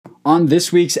On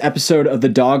this week's episode of The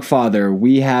Dogfather,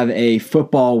 we have a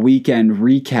football weekend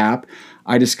recap.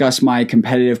 I discuss my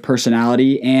competitive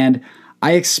personality and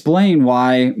I explain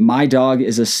why my dog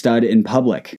is a stud in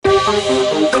public.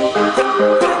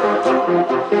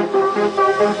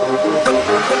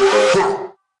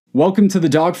 Welcome to The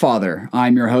Dogfather.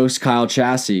 I'm your host, Kyle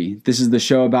Chassie. This is the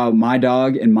show about my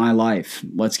dog and my life.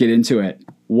 Let's get into it.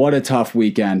 What a tough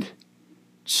weekend.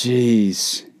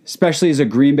 Jeez. Especially as a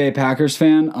Green Bay Packers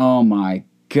fan. Oh my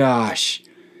gosh.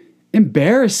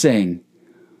 Embarrassing.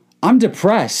 I'm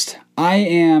depressed. I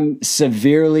am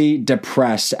severely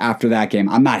depressed after that game.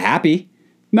 I'm not happy.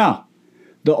 No.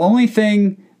 The only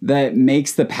thing that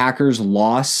makes the Packers'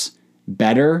 loss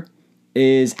better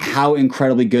is how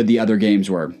incredibly good the other games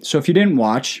were. So if you didn't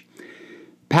watch,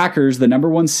 Packers, the number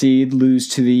 1 seed, lose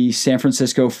to the San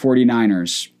Francisco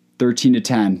 49ers,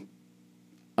 13-10.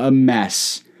 A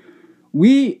mess.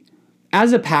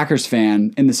 As a Packers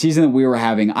fan, in the season that we were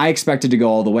having, I expected to go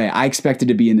all the way. I expected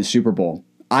to be in the Super Bowl.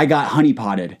 I got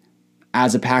honeypotted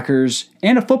as a Packers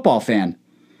and a football fan.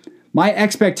 My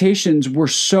expectations were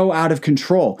so out of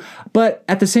control. But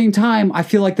at the same time, I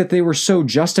feel like that they were so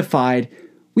justified.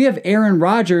 We have Aaron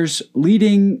Rodgers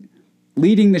leading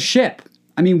the ship.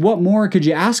 I mean, what more could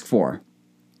you ask for?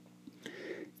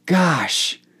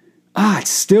 Gosh.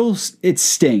 It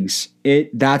stings.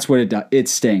 That's what it does. It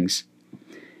stings.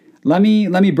 Let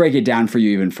me break it down for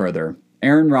you even further.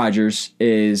 Aaron Rodgers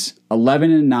is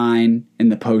 11-9 in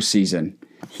the postseason.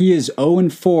 He is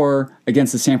 0-4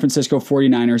 against the San Francisco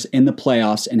 49ers in the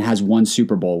playoffs and has 1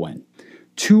 Super Bowl win.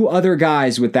 2 other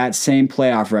guys with that same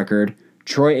playoff record,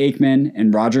 Troy Aikman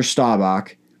and Roger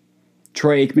Staubach.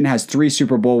 Troy Aikman has 3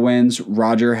 Super Bowl wins.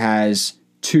 Roger has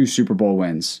 2 Super Bowl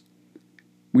wins.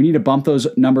 We need to bump those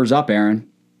numbers up, Aaron.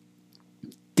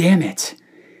 Damn it.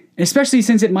 Especially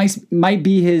since it might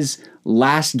be his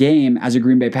last game as a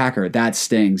Green Bay Packer. That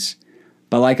stings.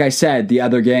 But like I said, the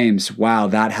other games, wow,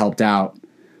 that helped out.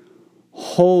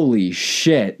 Holy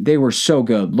shit. They were so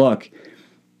good. Look,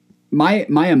 my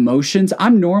emotions,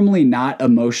 I'm normally not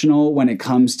emotional when it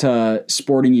comes to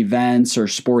sporting events or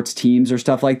sports teams or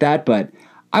stuff like that, but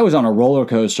I was on a roller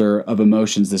coaster of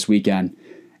emotions this weekend.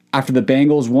 After the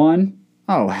Bengals won,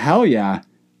 oh, hell yeah.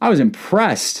 I was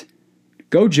impressed.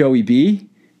 Go, Joey B.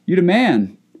 You the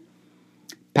man.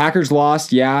 Packers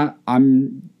lost, yeah.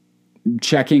 I'm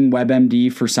checking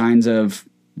WebMD for signs of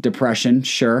depression,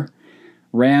 sure.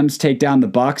 Rams take down the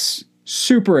Bucks.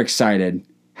 Super excited.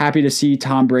 Happy to see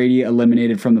Tom Brady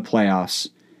eliminated from the playoffs.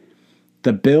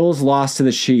 The Bills lost to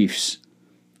the Chiefs.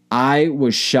 I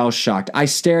was shell-shocked. I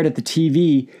stared at the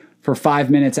TV for 5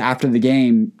 minutes after the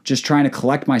game, just trying to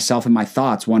collect myself and my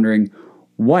thoughts, wondering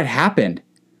what happened.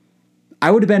 I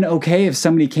would have been okay if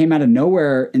somebody came out of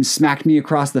nowhere and smacked me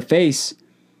across the face.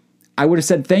 I would have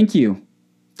said, thank you.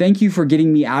 Thank you for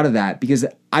getting me out of that, because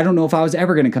I don't know if I was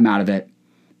ever going to come out of it.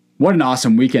 What an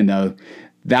awesome weekend, though.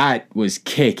 That was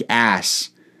kick ass.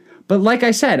 But like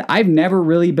I said, I've never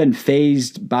really been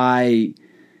fazed by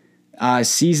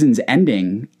seasons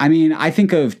ending. I mean, I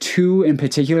think of 2 in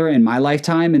particular in my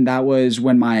lifetime, and that was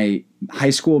when my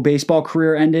high school baseball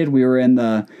career ended. We were in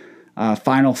the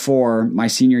Final Four my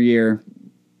senior year,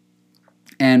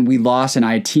 and we lost, and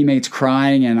I had teammates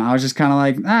crying, and I was just kind of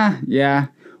like, yeah,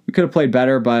 we could have played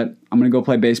better, but I'm going to go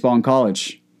play baseball in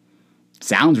college.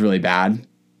 Sounds really bad.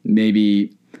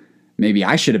 Maybe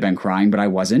I should have been crying, but I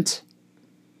wasn't.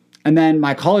 And then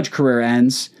my college career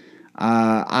ends.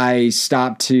 I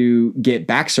stopped to get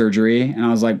back surgery, and I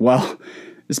was like, well,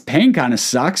 this pain kind of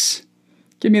sucks.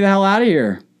 Get me the hell out of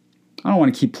here. I don't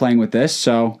want to keep playing with this,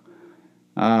 so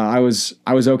I was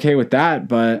okay with that,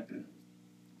 but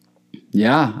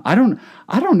yeah, I don't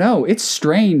know. It's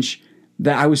strange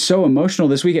that I was so emotional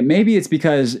this weekend. Maybe it's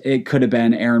because it could have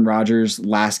been Aaron Rodgers'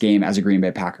 last game as a Green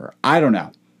Bay Packer. I don't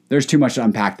know. There's too much to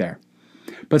unpack there.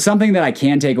 But something that I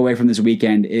can take away from this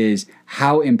weekend is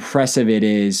how impressive it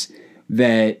is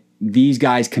that these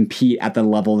guys compete at the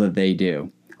level that they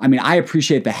do. I mean, I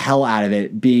appreciate the hell out of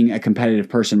it being a competitive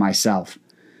person myself.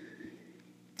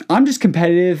 I'm just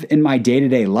competitive in my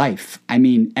day-to-day life. I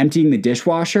mean, emptying the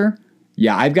dishwasher,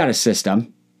 yeah, I've got a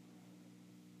system.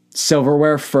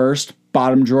 Silverware first,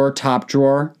 bottom drawer, top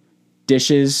drawer,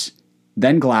 dishes,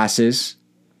 then glasses,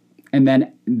 and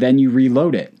then you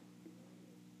reload it.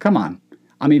 Come on.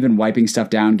 I'm even wiping stuff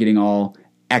down, getting all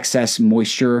excess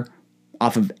moisture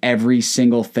off of every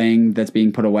single thing that's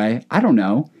being put away. I don't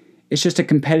know. It's just the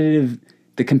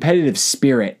competitive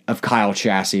spirit of Kyle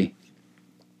Chassie.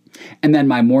 And then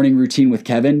my morning routine with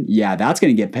Kevin, yeah, that's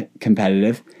going to get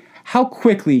competitive. How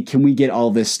quickly can we get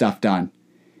all this stuff done?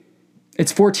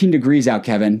 It's 14 degrees out,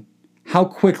 Kevin. How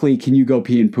quickly can you go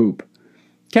pee and poop?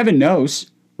 Kevin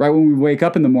knows, right when we wake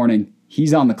up in the morning,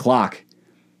 he's on the clock.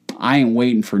 I ain't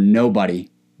waiting for nobody.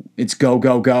 It's go,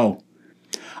 go, go.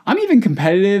 I'm even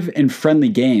competitive in friendly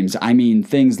games. I mean,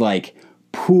 things like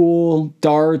pool,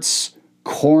 darts,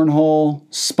 cornhole,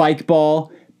 spike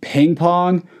ball, ping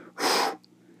pong.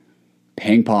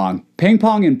 Ping pong. Ping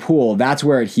pong and pool, that's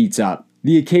where it heats up.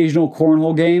 The occasional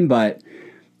cornhole game, but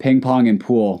ping pong and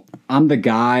pool. I'm the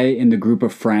guy in the group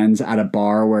of friends at a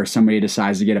bar where somebody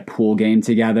decides to get a pool game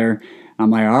together.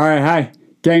 I'm like, all right, hey,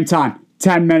 game time,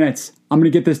 10 minutes. I'm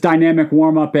going to get this dynamic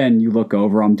warm-up in. You look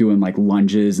over, I'm doing like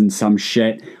lunges and some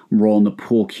shit. I'm rolling the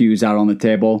pool cues out on the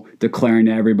table, declaring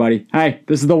to everybody, hey,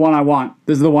 this is the one I want.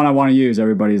 This is the one I want to use.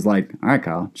 Everybody's like, all right,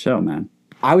 Kyle, chill, man.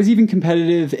 I was even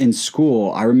competitive in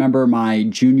school. I remember my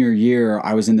junior year,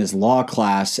 I was in this law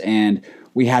class, and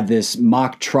we had this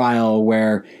mock trial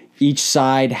where each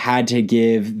side had to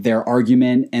give their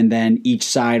argument, and then each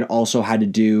side also had to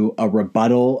do a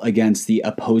rebuttal against the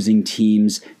opposing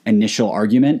team's initial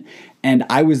argument. And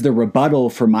I was the rebuttal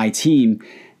for my team.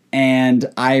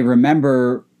 And I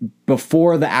remember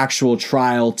before the actual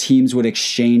trial, teams would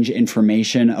exchange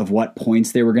information of what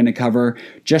points they were going to cover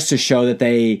just to show that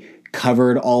they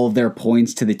covered all of their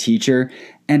points to the teacher.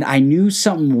 And I knew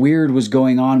something weird was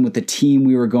going on with the team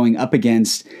we were going up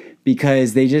against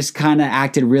because they just kind of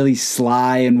acted really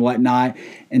sly and whatnot.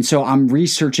 And so I'm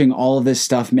researching all of this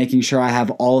stuff, making sure I have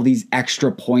all of these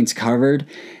extra points covered.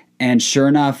 And sure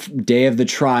enough, day of the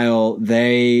trial,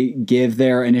 they give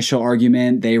their initial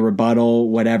argument, they rebuttal,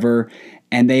 whatever,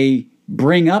 and they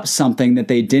bring up something that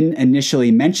they didn't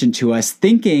initially mention to us,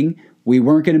 thinking we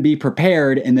weren't going to be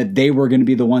prepared and that they were going to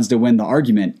be the ones to win the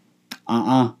argument.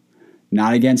 Not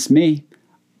against me.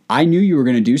 I knew you were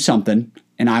going to do something,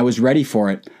 and I was ready for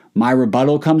it. My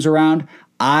rebuttal comes around,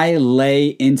 I lay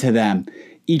into them.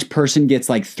 Each person gets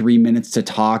like 3 minutes to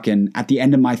talk, and at the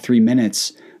end of my 3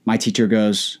 minutes, my teacher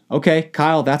goes, okay,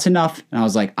 Kyle, that's enough. And I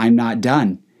was like, I'm not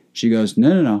done. She goes,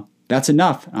 no, that's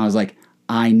enough. And I was like,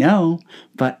 I know,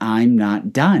 but I'm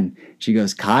not done. She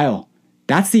goes, Kyle,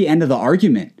 that's the end of the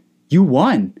argument. You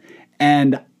won.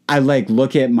 And I like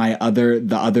look at my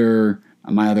other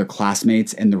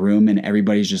classmates in the room, and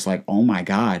everybody's just like, oh my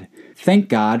God, thank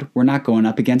God we're not going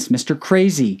up against Mr.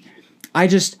 Crazy. I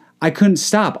couldn't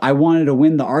stop. I wanted to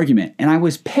win the argument. And I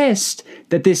was pissed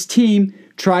that this team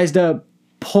tries to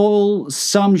pull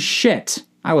some shit.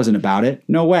 I wasn't about it.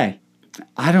 No way.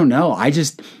 I don't know. I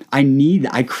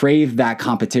crave that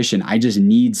competition. I just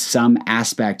need some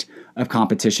aspect of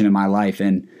competition in my life.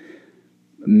 And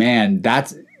man,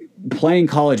 that's playing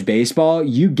college baseball.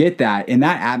 You get that in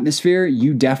that atmosphere.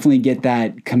 You definitely get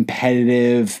that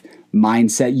competitive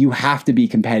mindset. You have to be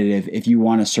competitive if you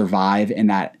want to survive in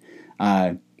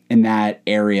that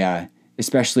area,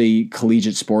 especially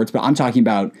collegiate sports. But I'm talking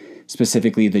about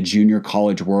specifically the junior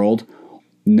college world.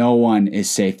 No one is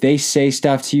safe. They say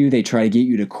stuff to you. They try to get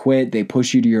you to quit. They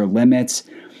push you to your limits.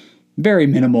 Very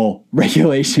minimal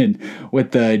regulation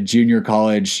with the junior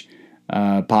college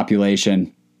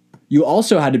population. You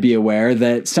also had to be aware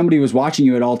that somebody was watching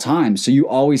you at all times, so you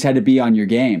always had to be on your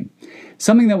game.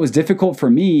 Something that was difficult for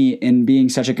me in being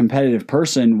such a competitive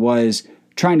person was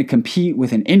trying to compete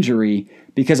with an injury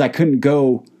because I couldn't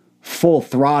go full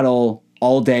throttle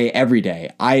all day, every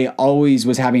day. I always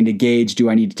was having to gauge, do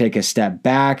I need to take a step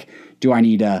back? Do I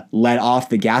need to let off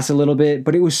the gas a little bit?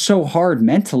 But it was so hard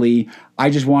mentally.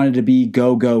 I just wanted to be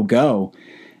go, go, go.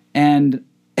 And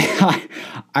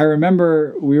I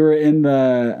remember we were in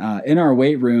our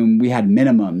weight room, we had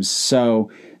minimums. So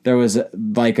there was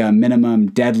like a minimum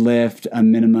deadlift, a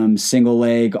minimum single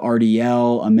leg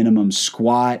RDL, a minimum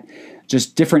squat,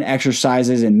 just different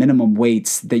exercises and minimum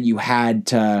weights that you had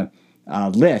to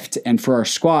lift. And for our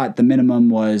squat, the minimum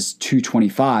was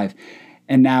 225.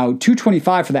 And now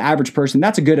 225 for the average person,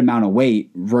 that's a good amount of weight,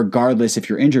 regardless if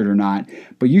you're injured or not.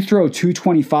 But you throw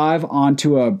 225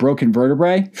 onto a broken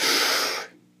vertebrae,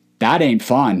 that ain't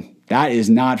fun. That is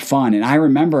not fun. And I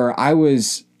remember I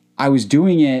was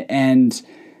doing it, and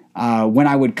when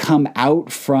I would come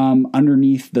out from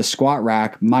underneath the squat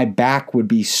rack, my back would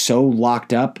be so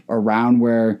locked up around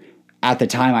where, at the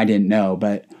time I didn't know,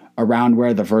 but around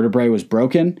where the vertebrae was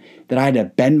broken, that I had to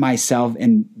bend myself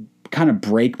and kind of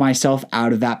break myself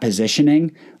out of that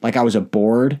positioning like I was a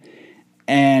board.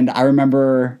 And I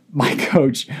remember my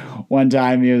coach one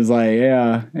time, he was like,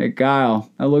 yeah, hey, Kyle,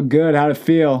 I look good. How'd it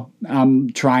feel?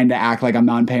 I'm trying to act like I'm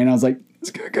not in pain. I was like,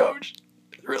 it's good, coach.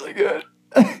 It's really good.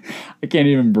 I can't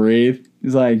even breathe.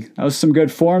 He's like, that was some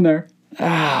good form there.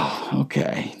 Oh,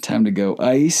 okay. Time to go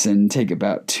ice and take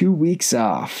about 2 weeks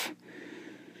off.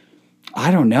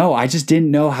 I don't know. I just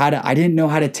didn't know how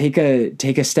to take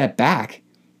a step back.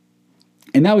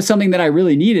 And that was something that I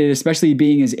really needed, especially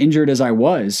being as injured as I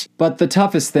was. But the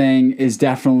toughest thing is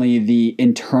definitely the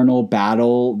internal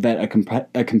battle that a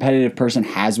competitive person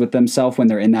has with themselves when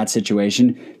they're in that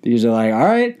situation. Because they're like, all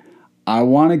right, I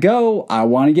want to go. I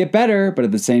want to get better. But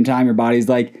at the same time, your body's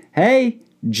like, hey,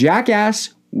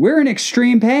 jackass, we're in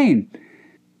extreme pain.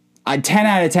 10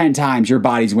 out of 10 times, your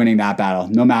body's winning that battle,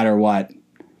 no matter what.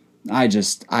 I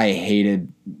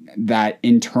hated that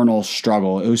internal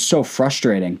struggle. It was so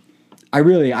frustrating. I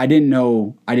didn't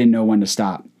know when to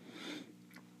stop.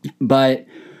 But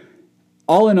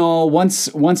all in all, once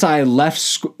I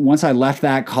left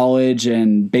that college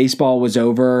and baseball was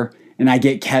over, and I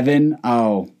get Kevin,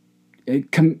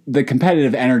 the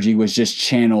competitive energy was just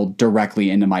channeled directly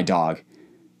into my dog.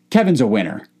 Kevin's a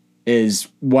winner, is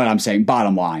what I'm saying.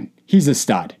 Bottom line, he's a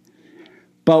stud.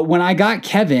 But when I got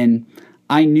Kevin,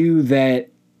 I knew that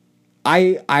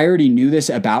I already knew this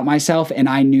about myself, and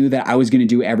I knew that I was going to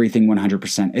do everything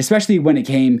 100%, especially when it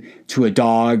came to a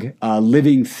dog, a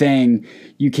living thing.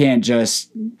 You can't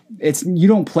you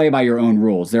don't play by your own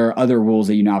rules. There are other rules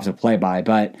that you now have to play by.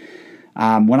 But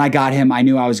when I got him, I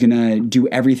knew I was going to do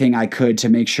everything I could to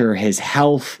make sure his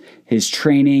health, his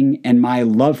training, and my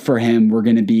love for him were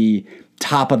going to be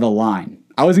top of the line.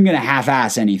 I wasn't going to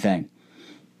half-ass anything.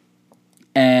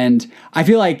 And I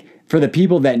feel like for the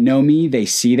people that know me, they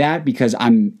see that because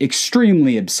I'm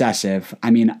extremely obsessive.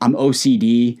 I mean, I'm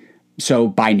OCD, so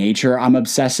by nature I'm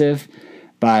obsessive,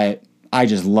 but I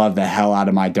just love the hell out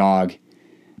of my dog.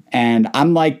 And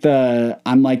I'm like the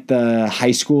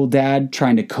high school dad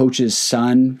trying to coach his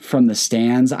son from the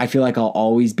stands. I feel like I'll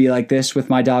always be like this with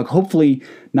my dog. Hopefully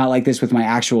not like this with my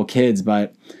actual kids,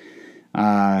 but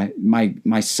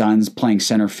my son's playing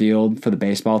center field for the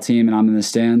baseball team and I'm in the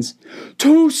stands.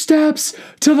 2 steps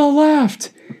to the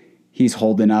left. He's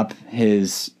holding up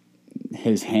his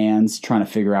hands trying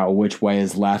to figure out which way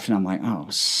is left, and I'm like, oh,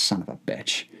 son of a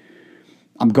bitch.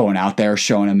 I'm going out there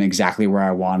showing him exactly where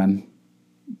I want him.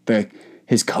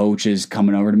 His coach is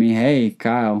coming over to me. Hey,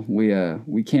 Kyle,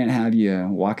 we can't have you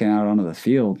walking out onto the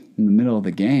field in the middle of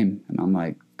the game. And I'm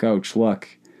like, Coach, look,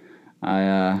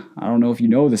 I don't know if you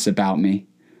know this about me.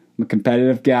 I'm a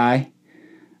competitive guy.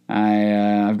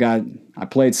 I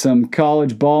played some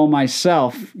college ball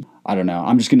myself. I don't know.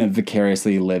 I'm just going to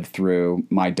vicariously live through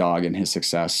my dog and his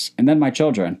success, and then my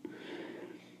children.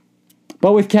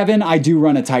 But with Kevin, I do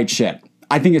run a tight ship.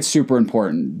 I think it's super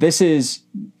important. This is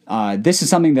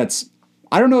something that's,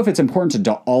 I don't know if it's important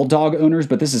to all dog owners,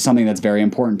 but this is something that's very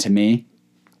important to me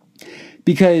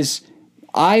because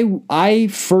I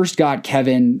first got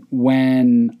Kevin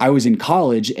when I was in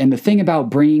college, and the thing about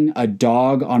bringing a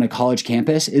dog on a college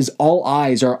campus is all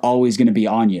eyes are always going to be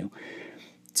on you.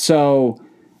 So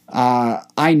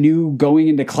I knew going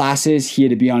into classes he had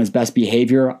to be on his best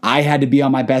behavior. I had to be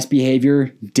on my best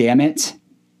behavior. Damn it.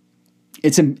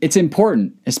 It's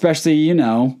important, especially,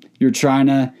 you're trying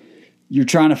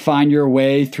to find your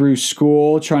way through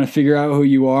school, trying to figure out who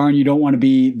you are, and you don't want to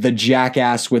be the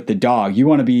jackass with the dog. You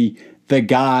want to be the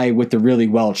guy with the really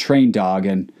well-trained dog.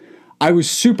 And I was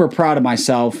super proud of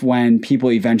myself when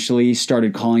people eventually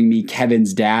started calling me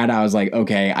Kevin's dad. I was like,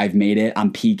 okay, I've made it.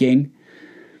 I'm peaking.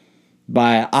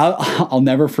 But I'll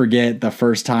never forget the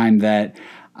first time that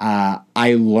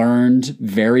I learned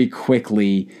very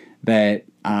quickly that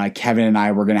Kevin and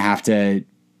I were going to have to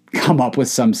come up with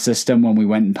some system when we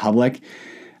went in public.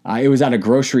 It was at a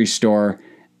grocery store,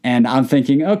 and I'm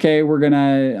thinking, okay, I'm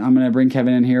gonna bring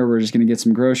Kevin in here. We're just gonna get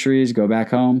some groceries, go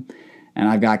back home, and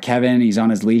I've got Kevin. He's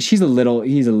on his leash. He's a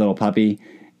little puppy,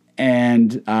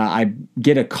 and I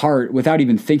get a cart without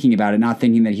even thinking about it, not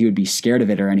thinking that he would be scared of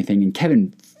it or anything. And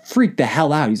Kevin freaked the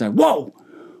hell out. He's like, "Whoa,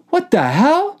 what the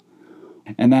hell?"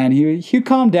 And then he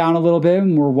calmed down a little bit,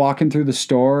 and we're walking through the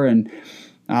store, and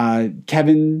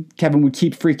Kevin would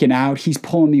keep freaking out. He's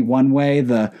pulling me one way.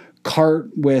 The cart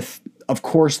with, of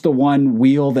course, the one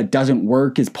wheel that doesn't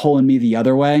work is pulling me the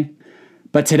other way.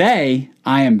 But today,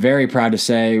 I am very proud to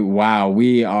say, wow,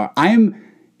 I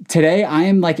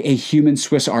am like a human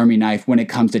Swiss Army knife when it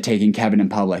comes to taking Kevin in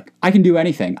public. I can do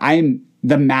anything. I am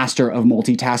the master of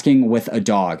multitasking with a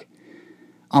dog.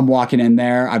 I'm walking in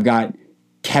there. I've got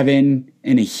Kevin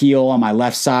in a heel on my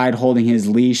left side holding his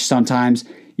leash. Sometimes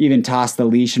even toss the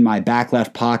leash in my back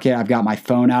left pocket. I've got my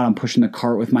phone out. I'm pushing the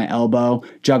cart with my elbow,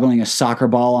 juggling a soccer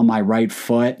ball on my right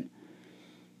foot.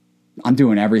 I'm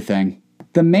doing everything.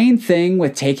 The main thing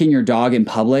with taking your dog in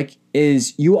public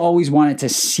is you always want it to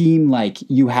seem like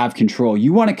you have control.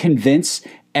 You want to convince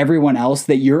everyone else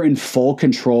that you're in full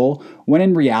control, when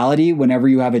in reality, whenever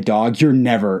you have a dog, you're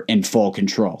never in full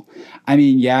control. I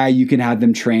mean, yeah, you can have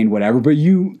them trained, whatever, but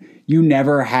you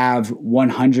never have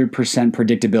 100%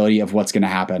 predictability of what's going to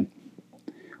happen.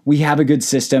 we have a good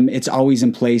system. It's always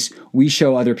in place. We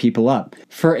show other people up.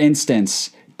 For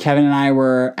instance, Kevin and I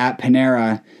were at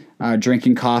Panera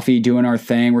drinking coffee, doing our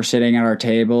thing. We're sitting at our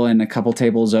table, and a couple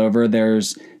tables over,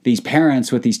 there's these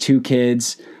parents with these two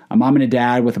kids, a mom and a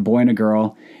dad with a boy and a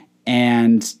girl,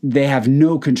 and they have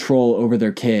no control over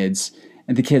their kids.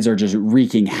 And the kids are just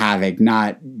wreaking havoc,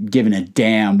 not giving a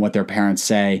damn what their parents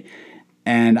say.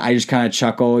 And I just kind of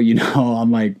chuckle,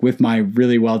 I'm like with my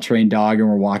really well-trained dog, and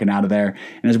we're walking out of there.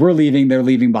 And as we're leaving, they're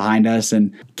leaving behind us.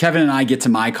 And Kevin and I get to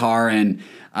my car, and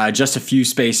just a few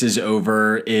spaces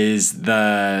over is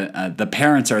the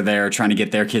parents are there trying to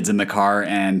get their kids in the car.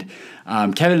 And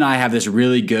Kevin and I have this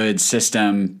really good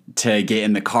system to get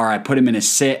in the car. I put him in a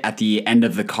sit at the end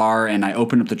of the car, and I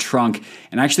open up the trunk,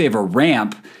 and I actually have a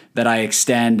ramp that I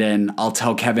extend, and I'll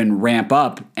tell Kevin ramp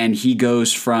up, and he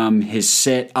goes from his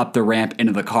sit up the ramp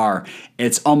into the car.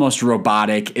 It's almost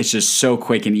robotic. It's just so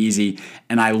quick and easy.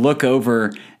 And I look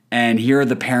over, and here are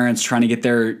the parents trying to get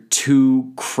their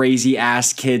two crazy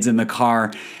ass kids in the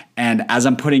car. And as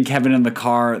I'm putting Kevin in the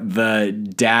car, the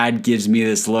dad gives me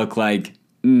this look like,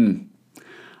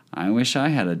 I wish I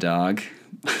had a dog.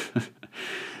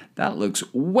 That looks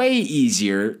way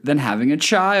easier than having a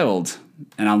child.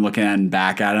 And I'm looking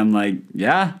back at him like,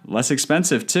 yeah, less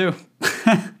expensive too.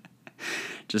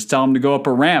 Just tell him to go up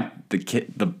a ramp.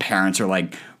 The parents are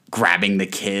like grabbing the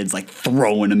kids, like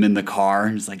throwing them in the car.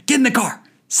 And he's like, get in the car.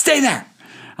 Stay there.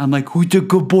 I'm like, who's a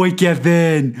good boy,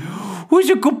 Kevin? Who's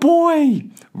a good boy?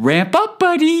 Ramp up,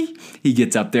 buddy. He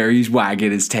gets up there. He's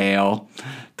wagging his tail.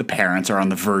 The parents are on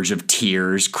the verge of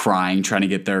tears, crying, trying to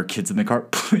get their kids in the car.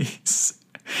 Please,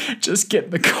 just get in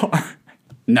the car.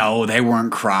 No, they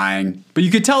weren't crying, but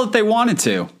you could tell that they wanted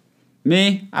to.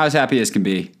 Me, I was happy as can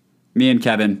be. Me and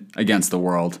Kevin against the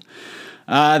world.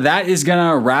 That is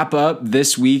going to wrap up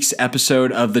this week's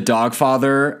episode of The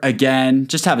Dogfather. Again,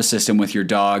 just have a system with your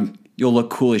dog. You'll look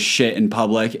cool as shit in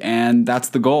public, and that's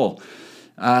the goal.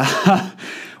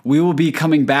 We will be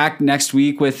coming back next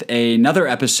week with another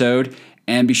episode,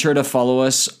 and be sure to follow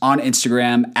us on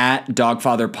Instagram at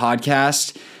Dogfather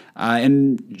Podcast.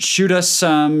 And shoot us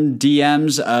some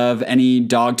DMs of any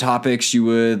dog topics you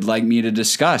would like me to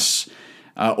discuss,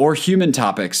 or human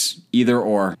topics, either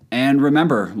or. And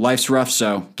remember, life's rough,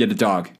 so get a dog.